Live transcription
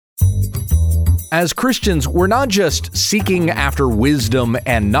As Christians, we're not just seeking after wisdom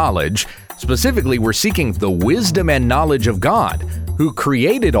and knowledge. Specifically, we're seeking the wisdom and knowledge of God, who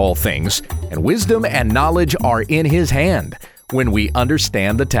created all things, and wisdom and knowledge are in His hand when we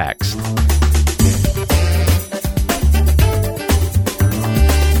understand the text.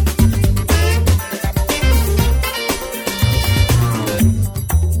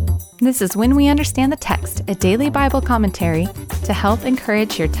 This is When We Understand the Text, a daily Bible commentary to help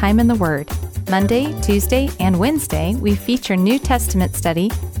encourage your time in the Word. Monday, Tuesday, and Wednesday, we feature New Testament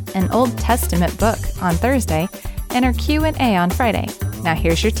study, an Old Testament book on Thursday, and our Q&A on Friday. Now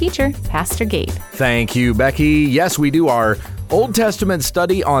here's your teacher, Pastor Gabe. Thank you, Becky. Yes, we do our Old Testament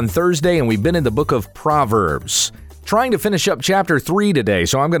study on Thursday, and we've been in the book of Proverbs. Trying to finish up chapter 3 today,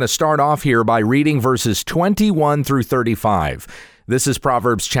 so I'm going to start off here by reading verses 21 through 35. This is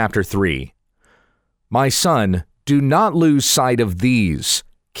Proverbs chapter 3. My son, do not lose sight of these.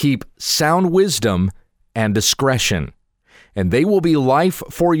 Keep sound wisdom and discretion, and they will be life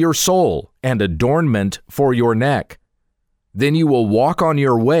for your soul and adornment for your neck. Then you will walk on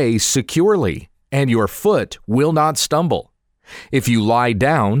your way securely, and your foot will not stumble. If you lie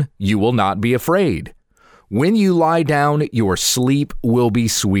down, you will not be afraid. When you lie down, your sleep will be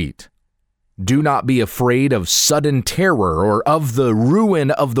sweet. Do not be afraid of sudden terror or of the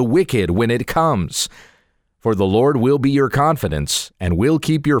ruin of the wicked when it comes. For the Lord will be your confidence and will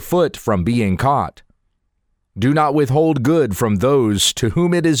keep your foot from being caught. Do not withhold good from those to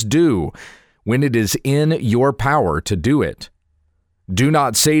whom it is due when it is in your power to do it. Do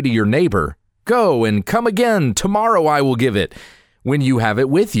not say to your neighbor, "Go and come again, tomorrow I will give it," when you have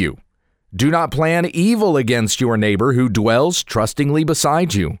it with you. Do not plan evil against your neighbor who dwells trustingly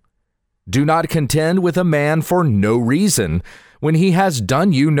beside you. Do not contend with a man for no reason when he has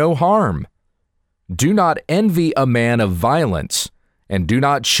done you no harm. Do not envy a man of violence, and do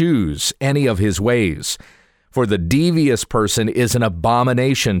not choose any of his ways. For the devious person is an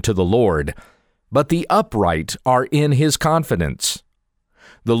abomination to the Lord, but the upright are in His confidence.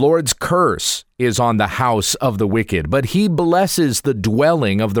 The Lord's curse is on the house of the wicked, but He blesses the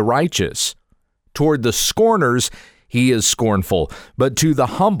dwelling of the righteous. Toward the scorners He is scornful, but to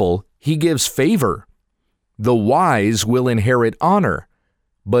the humble He gives favor. The wise will inherit honor,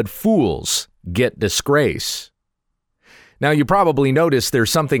 but fools get disgrace. Now, you probably noticed there's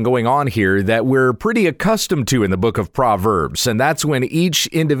something going on here that we're pretty accustomed to in the book of Proverbs, and that's when each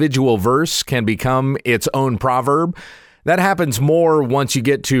individual verse can become its own proverb. That happens more once you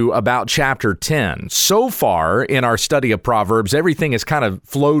get to about chapter 10. So far in our study of Proverbs, everything has kind of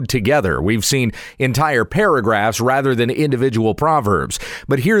flowed together. We've seen entire paragraphs rather than individual proverbs.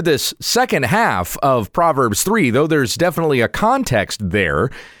 But here, this second half of Proverbs 3, though there's definitely a context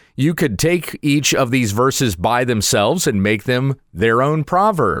there, you could take each of these verses by themselves and make them their own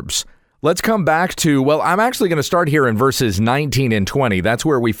proverbs. Let's come back to, I'm actually going to start here in verses 19 and 20. That's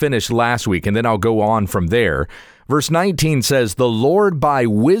where we finished last week, and then I'll go on from there. Verse 19 says, "The Lord by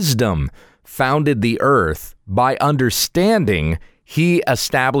wisdom founded the earth. By understanding, He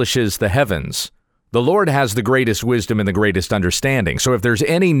establishes the heavens." The Lord has the greatest wisdom and the greatest understanding. So if there's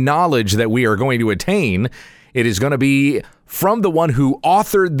any knowledge that we are going to attain, it is going to be from the one who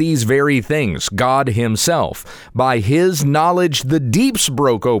authored these very things, God Himself. By His knowledge, the deeps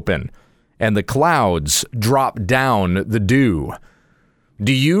broke open, and the clouds dropped down the dew.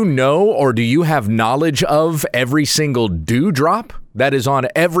 Do you know, or do you have knowledge of every single dewdrop that is on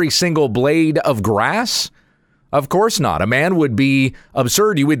every single blade of grass? Of course not. A man would be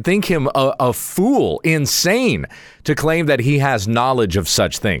absurd. You would think him a fool, insane, to claim that he has knowledge of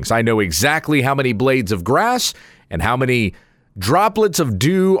such things. I know exactly how many blades of grass and how many droplets of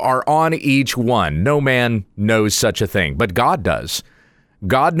dew are on each one. No man knows such a thing, but God does.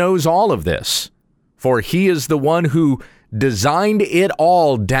 God knows all of this, for He is the one who designed it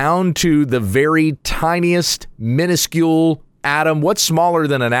all down to the very tiniest, minuscule atom. What's smaller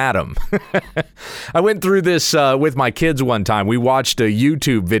than an atom? I went through this with my kids one time. We watched a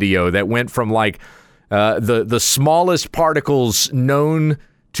YouTube video that went from the smallest particles known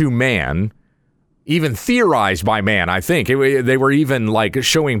to man, even theorized by man, I think. They were even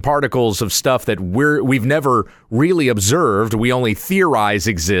showing particles of stuff that we've never really observed. We only theorize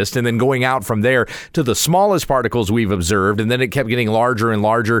exist, and then going out from there to the smallest particles we've observed, and then it kept getting larger and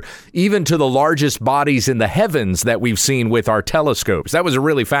larger, even to the largest bodies in the heavens that we've seen with our telescopes. That was a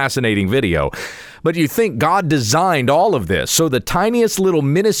really fascinating video. But you think God designed all of this, so the tiniest little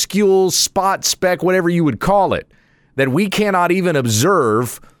minuscule spot, speck, whatever you would call it, that we cannot even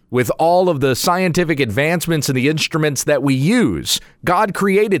observe with all of the scientific advancements and the instruments that we use. God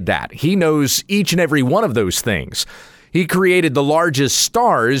created that. He knows each and every one of those things. He created the largest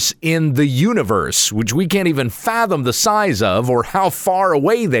stars in the universe, which we can't even fathom the size of or how far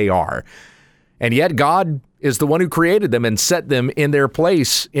away they are. And yet God is the one who created them and set them in their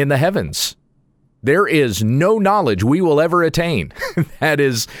place in the heavens. There is no knowledge we will ever attain that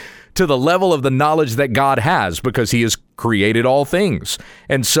is to the level of the knowledge that God has, because he has created all things.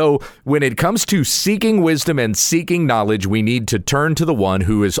 And so when it comes to seeking wisdom and seeking knowledge, we need to turn to the one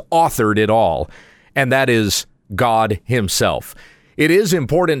who has authored it all, and that is God himself. It is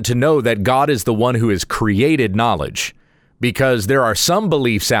important to know that God is the one who has created knowledge, because there are some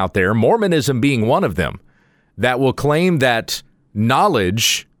beliefs out there, Mormonism being one of them, that will claim that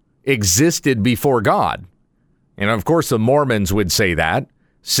knowledge existed before God. And of course, the Mormons would say that,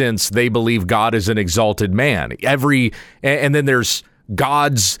 since they believe God is an exalted man. And then there's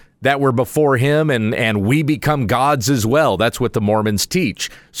gods that were before him, and we become gods as well. That's what the Mormons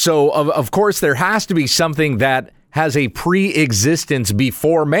teach. So, of course, there has to be something that has a pre-existence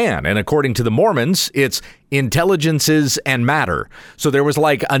before man. And according to the Mormons, it's intelligences and matter. So there was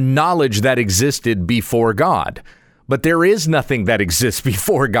like a knowledge that existed before God. But there is nothing that exists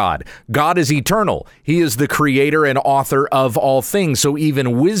before God. God is eternal. He is the creator and author of all things. So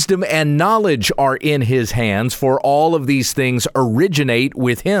even wisdom and knowledge are in his hands, for all of these things originate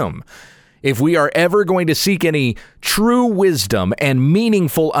with him. If we are ever going to seek any true wisdom and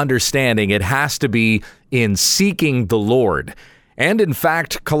meaningful understanding, it has to be in seeking the Lord. And in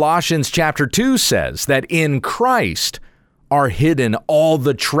fact, Colossians chapter 2 says that in Christ are hidden all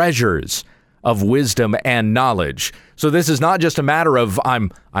the treasures of wisdom and knowledge. So this is not just a matter of I'm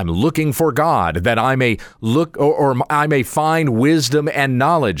looking for God, that I may look or I may find wisdom and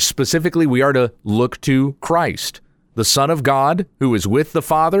knowledge. Specifically, we are to look to Christ, the Son of God, who is with the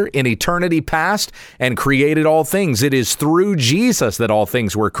Father in eternity past and created all things. It is through Jesus that all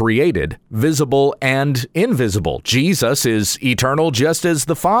things were created, visible and invisible. Jesus is eternal, just as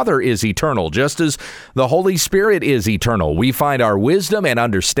the Father is eternal, just as the Holy Spirit is eternal. We find our wisdom and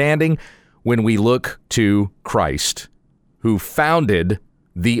understanding when we look to Christ, who founded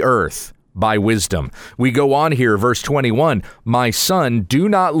the earth by wisdom. We go on here, verse 21, my son, do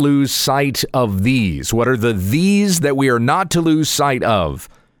not lose sight of these. What are the these that we are not to lose sight of?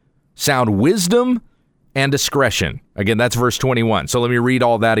 Sound wisdom and discretion. Again, that's verse 21. So let me read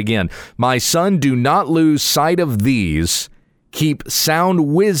all that again. My son, do not lose sight of these. Keep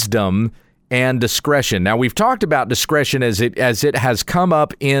sound wisdom and discretion. Now, we've talked about discretion as it has come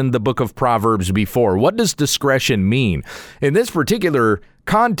up in the book of Proverbs before. What does discretion mean? In this particular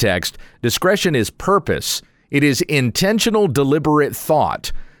context, discretion is purpose. It is intentional, deliberate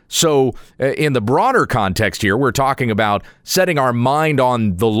thought. So in the broader context here, we're talking about setting our mind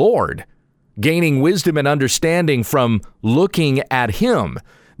on the Lord, gaining wisdom and understanding from looking at him.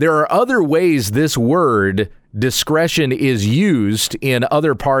 There are other ways this word discretion is used in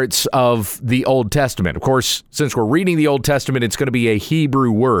other parts of the Old Testament. Of course, since we're reading the Old Testament, it's going to be a Hebrew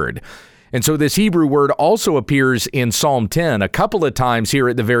word. And so this Hebrew word also appears in Psalm 10 a couple of times here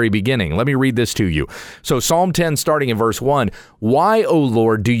at the very beginning. Let me read this to you. So Psalm 10, starting in verse 1, why, O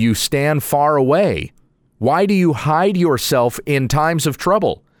Lord, do you stand far away? Why do you hide yourself in times of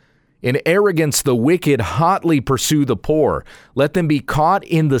trouble? In arrogance, the wicked hotly pursue the poor. Let them be caught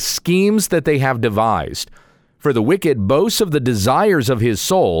in the schemes that they have devised. For the wicked boasts of the desires of his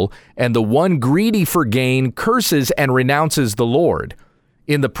soul, and the one greedy for gain curses and renounces the Lord.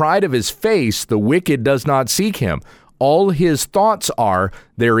 In the pride of his face, the wicked does not seek him. All his thoughts are,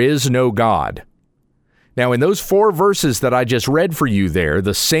 there is no God. Now, in those 4 verses that I just read for you there,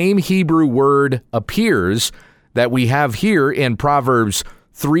 the same Hebrew word appears that we have here in Proverbs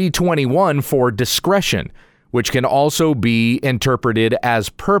 3:21 for discretion, which can also be interpreted as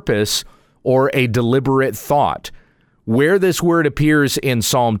purpose or a deliberate thought. Where this word appears in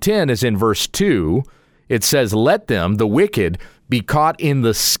Psalm 10 is in verse 2. It says, let them, the wicked, be caught in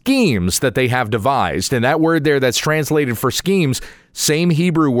the schemes that they have devised. And that word there that's translated for schemes, same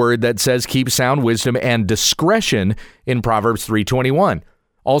Hebrew word that says keep sound wisdom and discretion in Proverbs 3:21.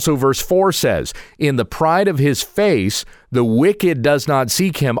 Also, verse 4 says, in the pride of his face, the wicked does not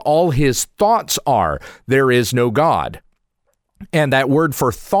seek him. All his thoughts are, there is no God. And that word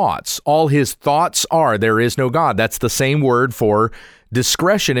for thoughts, all his thoughts are, there is no God. That's the same word for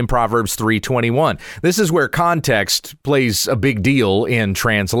discretion in Proverbs 3:21. This is where context plays a big deal in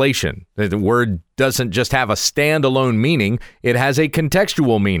translation. The word doesn't just have a standalone meaning, it has a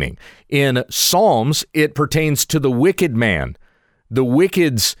contextual meaning. In Psalms, it pertains to the wicked man, the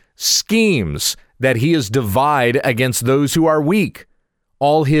wicked's schemes that he is divide against those who are weak.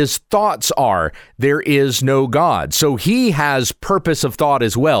 all his thoughts are, there is no God. So he has purpose of thought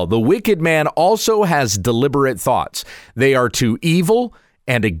as well. The wicked man also has deliberate thoughts. They are to evil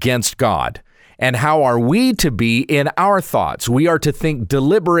and against God. And how are we to be in our thoughts? We are to think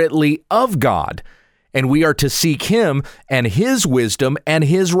deliberately of God, and we are to seek him and his wisdom and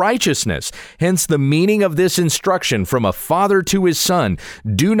his righteousness. Hence the meaning of this instruction from a father to his son.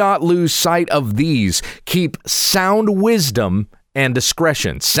 Do not lose sight of these. Keep sound wisdom and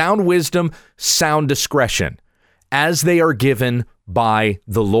discretion. Sound wisdom, sound discretion, as they are given by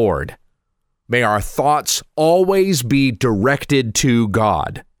the Lord. May our thoughts always be directed to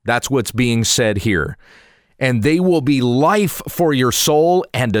God. That's what's being said here. And they will be life for your soul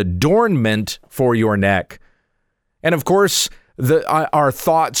and adornment for your neck. And of course, our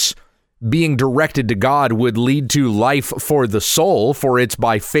thoughts being directed to God would lead to life for the soul, for it's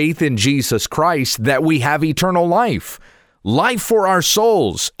by faith in Jesus Christ that we have eternal life. Life for our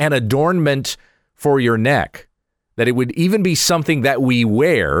souls and adornment for your neck. That it would even be something that we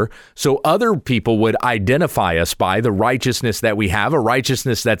wear so other people would identify us by the righteousness that we have, a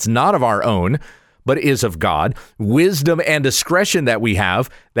righteousness that's not of our own, but is of God. Wisdom and discretion that we have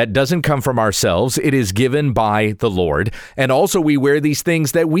that doesn't come from ourselves. It is given by the Lord. And also we wear these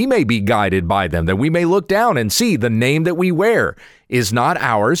things that we may be guided by them, that we may look down and see the name that we wear is not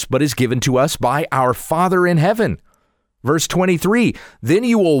ours, but is given to us by our Father in heaven. Verse 23, then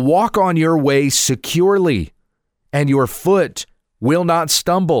you will walk on your way securely, and your foot will not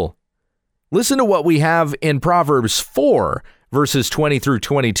stumble. Listen to what we have in Proverbs 4, verses 20 through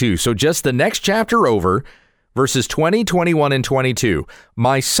 22. So just the next chapter over, verses 20, 21, and 22.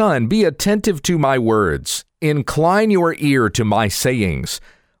 My son, be attentive to my words. Incline your ear to my sayings.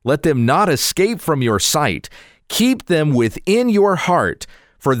 Let them not escape from your sight. Keep them within your heart,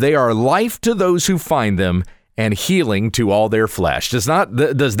 for they are life to those who find them, and healing to all their flesh. Does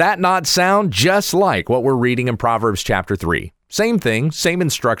that not sound just like what we're reading in Proverbs chapter 3? Same thing, same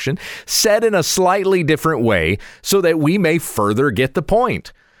instruction, said in a slightly different way so that we may further get the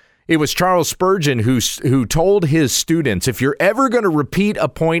point. It was Charles Spurgeon who told his students, if you're ever going to repeat a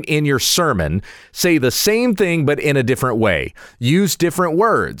point in your sermon, say the same thing but in a different way. Use different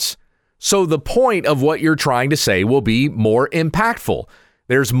words. So the point of what you're trying to say will be more impactful.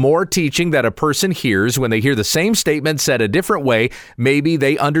 There's more teaching that a person hears when they hear the same statement said a different way. Maybe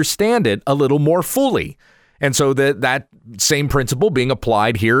they understand it a little more fully. And so that same principle being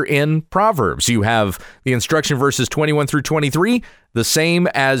applied here in Proverbs. You have the instruction verses 21 through 23, the same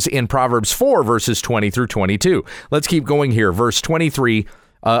as in Proverbs 4, verses 20 through 22. Let's keep going here. Verse 23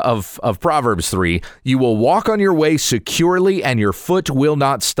 of Proverbs 3, you will walk on your way securely and your foot will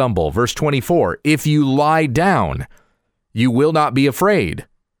not stumble. Verse 24, if you lie down, you will not be afraid.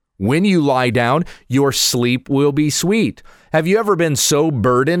 When you lie down, your sleep will be sweet. Have you ever been so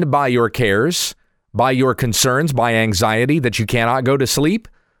burdened by your cares, by your concerns, by anxiety that you cannot go to sleep?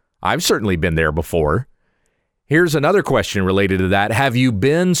 I've certainly been there before. Here's another question related to that. Have you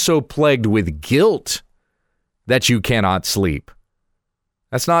been so plagued with guilt that you cannot sleep?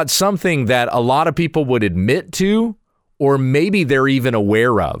 That's not something that a lot of people would admit to, or maybe they're even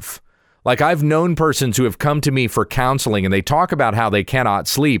aware of. Like I've known persons who have come to me for counseling and they talk about how they cannot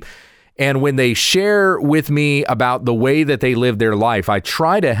sleep. And when they share with me about the way that they live their life, I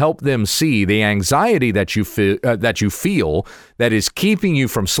try to help them see the anxiety that you feel that is keeping you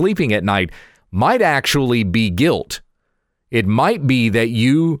from sleeping at night might actually be guilt. It might be that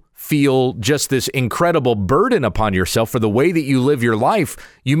you feel just this incredible burden upon yourself for the way that you live your life.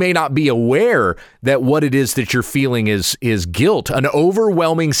 You may not be aware that what it is that you're feeling is guilt, an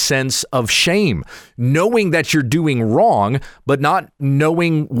overwhelming sense of shame, knowing that you're doing wrong, but not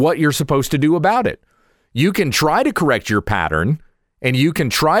knowing what you're supposed to do about it. You can try to correct your pattern and you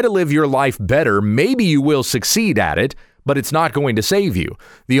can try to live your life better. Maybe you will succeed at it, but it's not going to save you.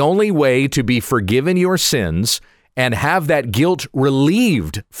 The only way to be forgiven your sins and have that guilt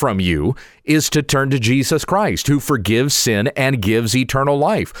relieved from you is to turn to Jesus Christ, who forgives sin and gives eternal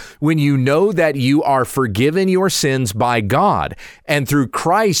life. When you know that you are forgiven your sins by God, and through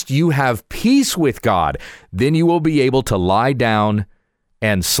Christ you have peace with God, then you will be able to lie down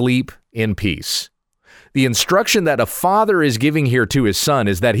and sleep in peace. The instruction that a father is giving here to his son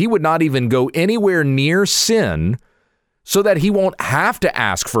is that he would not even go anywhere near sin so that he won't have to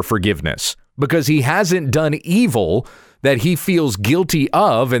ask for forgiveness, because he hasn't done evil that he feels guilty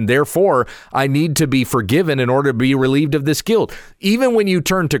of, and therefore I need to be forgiven in order to be relieved of this guilt. Even when you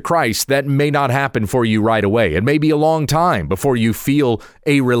turn to Christ, that may not happen for you right away. It may be a long time before you feel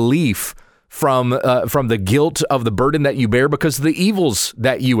a relief from the guilt of the burden that you bear because of the evils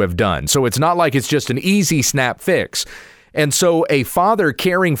that you have done. So it's not like it's just an easy snap fix. And so a father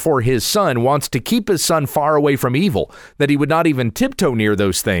caring for his son wants to keep his son far away from evil, that he would not even tiptoe near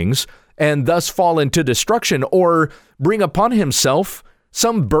those things and thus fall into destruction or bring upon himself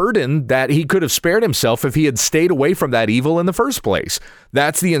some burden that he could have spared himself if he had stayed away from that evil in the first place.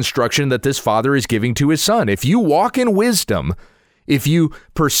 That's the instruction that this father is giving to his son. If you walk in wisdom, if you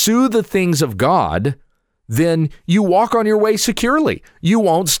pursue the things of God, then you walk on your way securely. You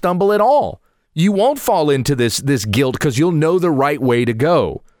won't stumble at all. You won't fall into this guilt because you'll know the right way to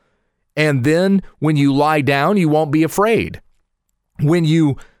go. And then when you lie down, you won't be afraid. When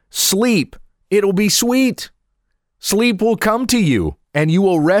you sleep, it'll be sweet. Sleep will come to you and you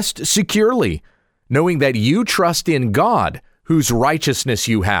will rest securely, knowing that you trust in God, whose righteousness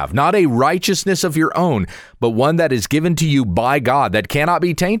you have, not a righteousness of your own, but one that is given to you by God that cannot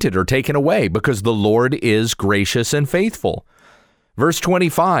be tainted or taken away, because the Lord is gracious and faithful. Verse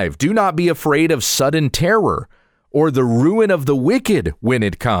 25, do not be afraid of sudden terror or the ruin of the wicked when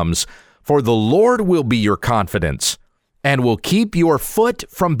it comes, for the Lord will be your confidence and will keep your foot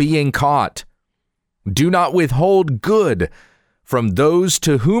from being caught. Do not withhold good from those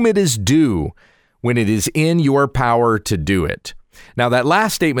to whom it is due when it is in your power to do it. Now, that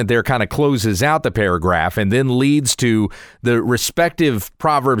last statement there kind of closes out the paragraph and then leads to the respective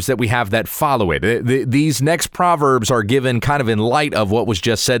proverbs that we have that follow it. These next proverbs are given kind of in light of what was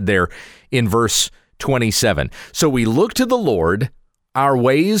just said there in verse 27. So we look to the Lord, our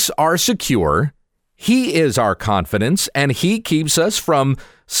ways are secure, He is our confidence, and He keeps us from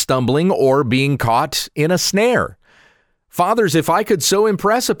stumbling or being caught in a snare. Fathers, if I could so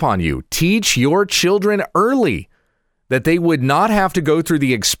impress upon you, teach your children early that they would not have to go through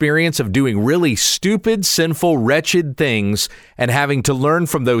the experience of doing really stupid, sinful, wretched things and having to learn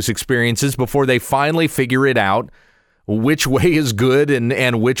from those experiences before they finally figure it out which way is good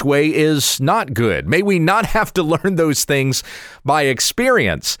and which way is not good. May we not have to learn those things by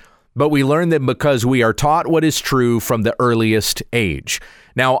experience, but we learn them because we are taught what is true from the earliest age.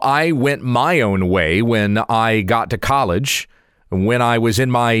 Now, I went my own way when I got to college, when I was in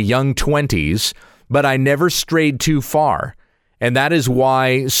my young 20s, but I never strayed too far. And that is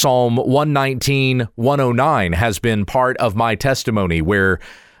why Psalm 119, 109 has been part of my testimony, where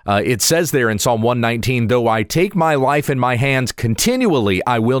it says there in Psalm 119, though I take my life in my hands continually,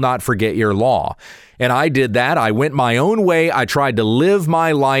 I will not forget your law. And I did that. I went my own way. I tried to live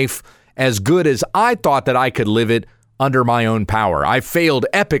my life as good as I thought that I could live it under my own power. I failed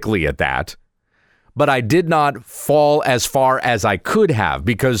epically at that, but I did not fall as far as I could have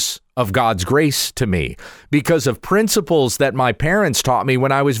because of God's grace to me, because of principles that my parents taught me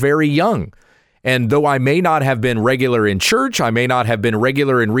when I was very young. And though I may not have been regular in church, I may not have been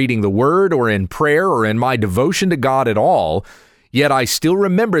regular in reading the Word or in prayer or in my devotion to God at all, yet I still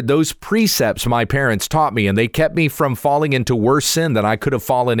remembered those precepts my parents taught me, and they kept me from falling into worse sin than I could have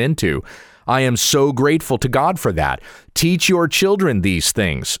fallen into. I am so grateful to God for that. Teach your children these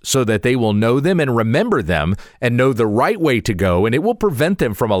things so that they will know them and remember them and know the right way to go, and it will prevent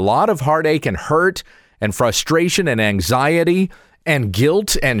them from a lot of heartache and hurt and frustration and anxiety and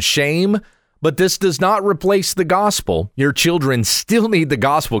guilt and shame. But this does not replace the gospel. Your children still need the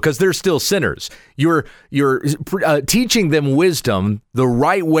gospel because they're still sinners. You're teaching them wisdom, the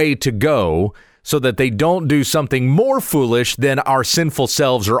right way to go, so that they don't do something more foolish than our sinful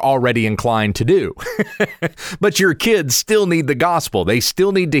selves are already inclined to do. But your kids still need the gospel. They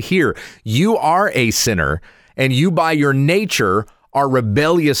still need to hear you are a sinner and you by your nature are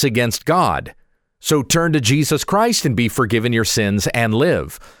rebellious against God. So turn to Jesus Christ and be forgiven your sins and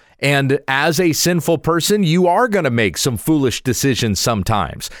live. And as a sinful person, you are going to make some foolish decisions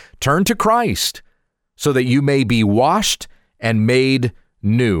sometimes. Turn to Christ so that you may be washed and made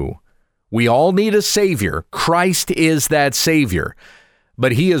new. We all need a Savior. Christ is that Savior.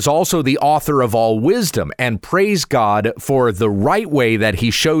 But He is also the author of all wisdom, and praise God for the right way that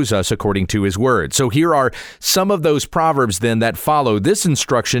He shows us according to His word. So here are some of those proverbs then that follow this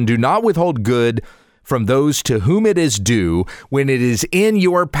instruction. Do not withhold good from those to whom it is due when it is in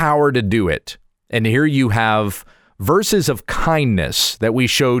your power to do it. And here you have verses of kindness that we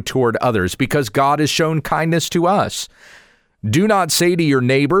show toward others because God has shown kindness to us. Do not say to your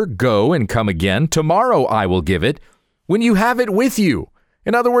neighbor, go and come again. Tomorrow I will give it when you have it with you.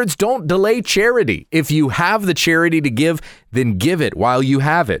 In other words, don't delay charity. If you have the charity to give, then give it while you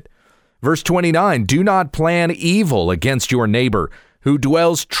have it. Verse 29, do not plan evil against your neighbor who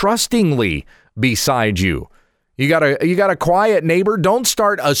dwells trustingly beside you. You got a quiet neighbor. Don't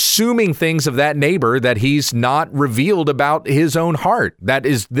start assuming things of that neighbor that he's not revealed about his own heart. That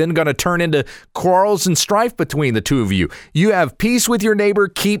is then going to turn into quarrels and strife between the two of you. You have peace with your neighbor.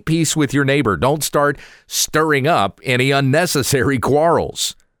 Keep peace with your neighbor. Don't start stirring up any unnecessary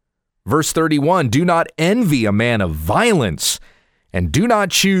quarrels. Verse 31, do not envy a man of violence, and do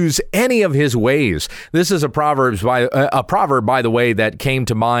not choose any of his ways. This is a proverb, by the way, that came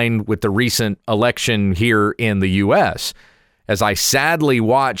to mind with the recent election here in the U.S., as I sadly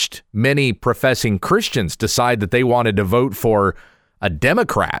watched many professing Christians decide that they wanted to vote for a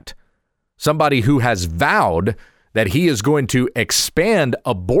Democrat, somebody who has vowed that he is going to expand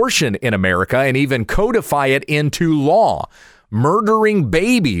abortion in America and even codify it into law, murdering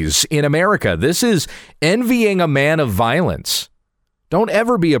babies in America. This is envying a man of violence. Don't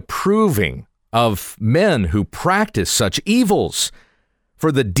ever be approving of men who practice such evils,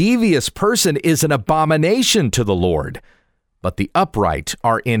 for the devious person is an abomination to the Lord, but the upright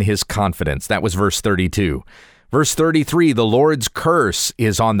are in his confidence. That was verse 32. Verse 33, the Lord's curse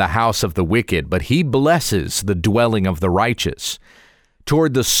is on the house of the wicked, but he blesses the dwelling of the righteous.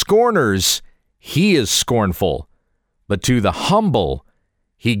 Toward the scorners, he is scornful, but to the humble,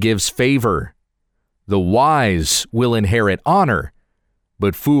 he gives favor. The wise will inherit honor,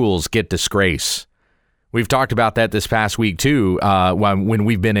 but fools get disgrace. We've talked about that this past week, too, when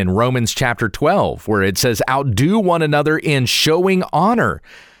we've been in Romans chapter 12, where it says, outdo one another in showing honor.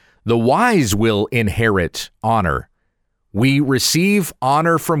 The wise will inherit honor. We receive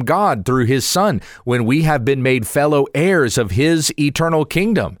honor from God through his Son when we have been made fellow heirs of his eternal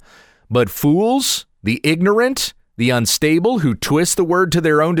kingdom. But fools, the ignorant, the unstable, who twist the word to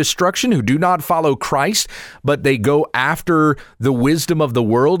their own destruction, who do not follow Christ, but they go after the wisdom of the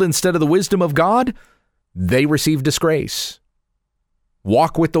world instead of the wisdom of God, they receive disgrace.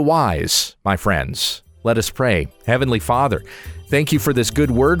 Walk with the wise, my friends. Let us pray. Heavenly Father, thank you for this good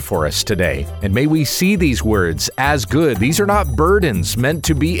word for us today. And may we see these words as good. These are not burdens meant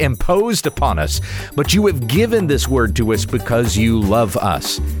to be imposed upon us, but you have given this word to us because you love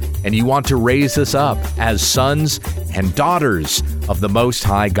us. And you want to raise us up as sons and daughters of the Most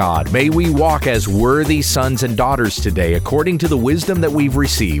High God. May we walk as worthy sons and daughters today, according to the wisdom that we've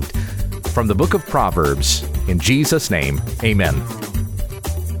received from the book of Proverbs. In Jesus' name, amen.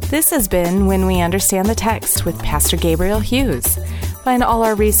 This has been When We Understand the Text with Pastor Gabriel Hughes. Find all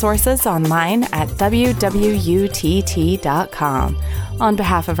our resources online at www.utt.com. On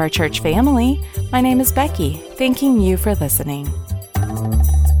behalf of our church family, my name is Becky, thanking you for listening.